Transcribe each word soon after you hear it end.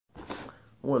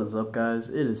What is up, guys?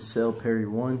 It is Sale Perry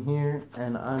 1 here,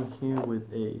 and I'm here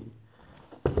with a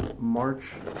March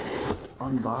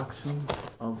unboxing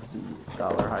of the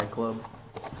Dollar High Club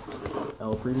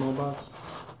El Primo box.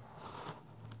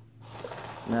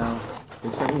 Now, they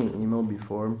sent me an email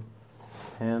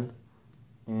beforehand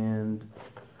and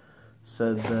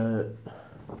said that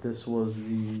this was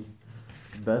the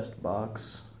best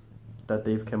box that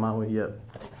they've come out with yet.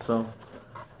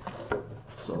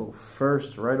 So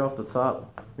first, right off the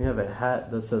top, we have a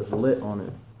hat that says Lit on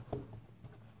it.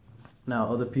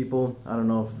 Now, other people, I don't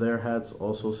know if their hats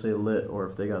also say Lit or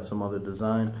if they got some other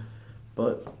design,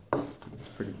 but it's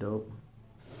pretty dope.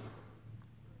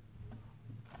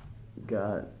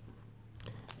 Got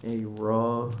a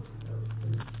raw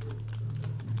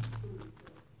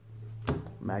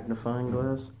magnifying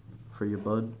glass for your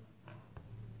bud.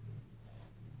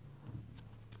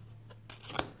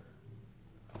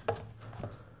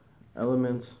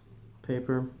 Elements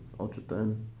paper, ultra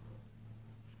thin,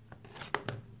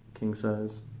 king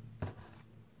size.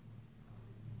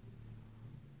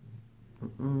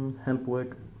 Hemp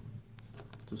wick,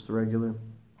 just regular.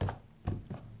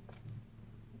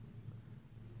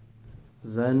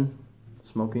 Zen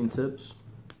smoking tips.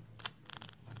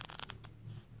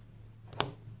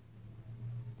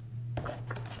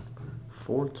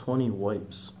 .420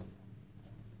 wipes.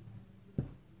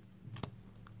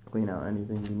 Clean out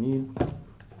anything you need.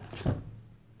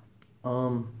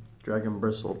 Dragon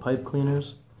bristle pipe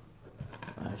cleaners.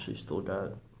 I actually still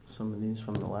got some of these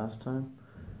from the last time.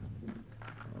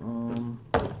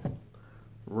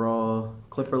 Raw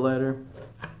clipper lighter.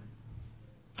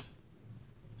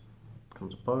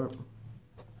 Comes apart.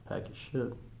 Pack your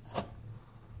shit.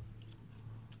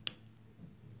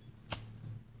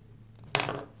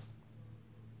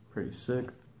 Pretty sick.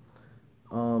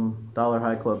 Dollar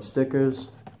High Club stickers.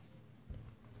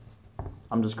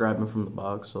 I'm just grabbing from the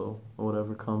box, so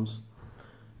whatever comes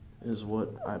is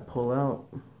what I pull out.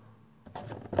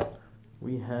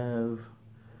 We have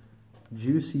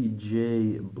Juicy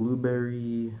J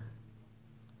blueberry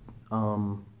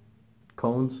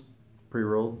cones,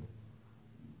 pre-rolled.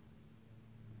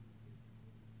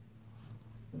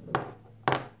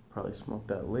 Probably smoke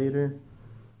that later.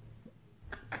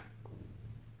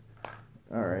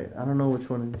 Alright, I don't know which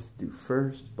one of these to do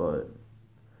first, but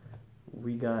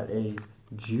we got a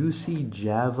Juicy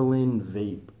Javelin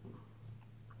vape.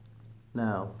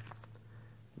 Now,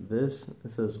 this,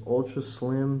 it says ultra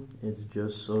slim, it's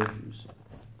just so juicy.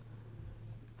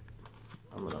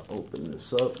 I'm gonna open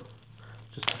this up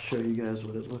just to show you guys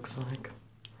what it looks like.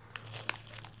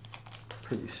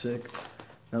 Pretty sick.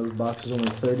 Now this box is only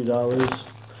 $30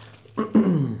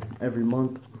 every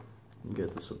month. You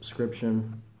get the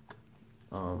subscription.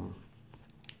 And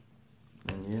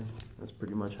yeah, that's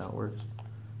pretty much how it works.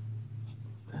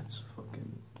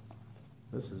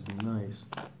 This is nice.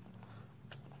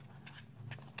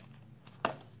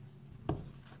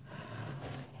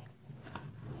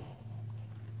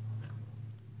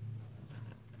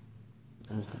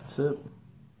 There's the tip.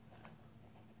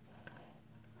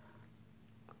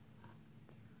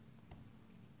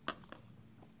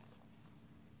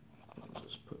 I'll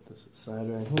just put this aside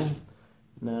right here.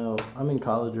 Now, I'm in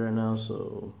college right now,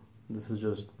 so this is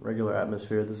just regular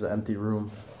atmosphere. This is an empty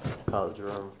room, college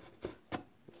room.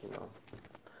 You know,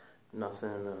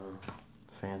 nothing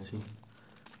fancy.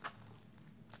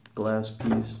 Glass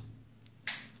piece.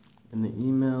 In the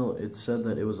email, it said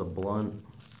that it was a blunt,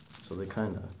 so they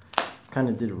kind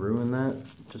of did ruin that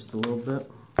just a little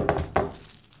bit.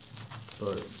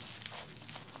 But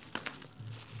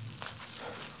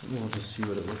we'll just see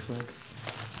what it looks like.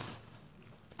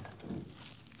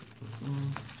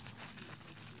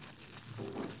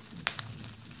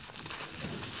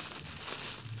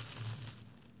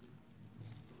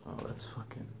 Oh, that's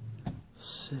fucking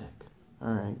sick.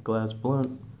 Alright, glass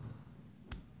blunt.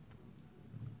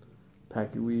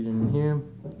 Pack your weed in here,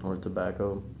 or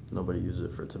tobacco. Nobody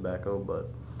uses it for tobacco,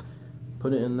 but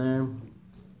put it in there,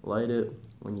 light it.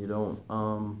 When you don't,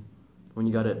 when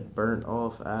you got it burnt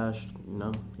off, ashed, you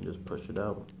know, you just push it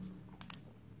out.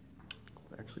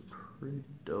 It's actually pretty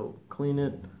dope. Clean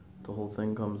it, the whole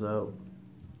thing comes out.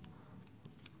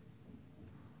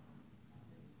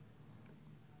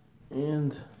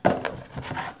 And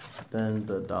then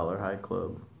the Dollar High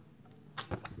Club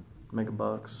Mega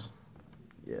Box.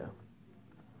 Yeah.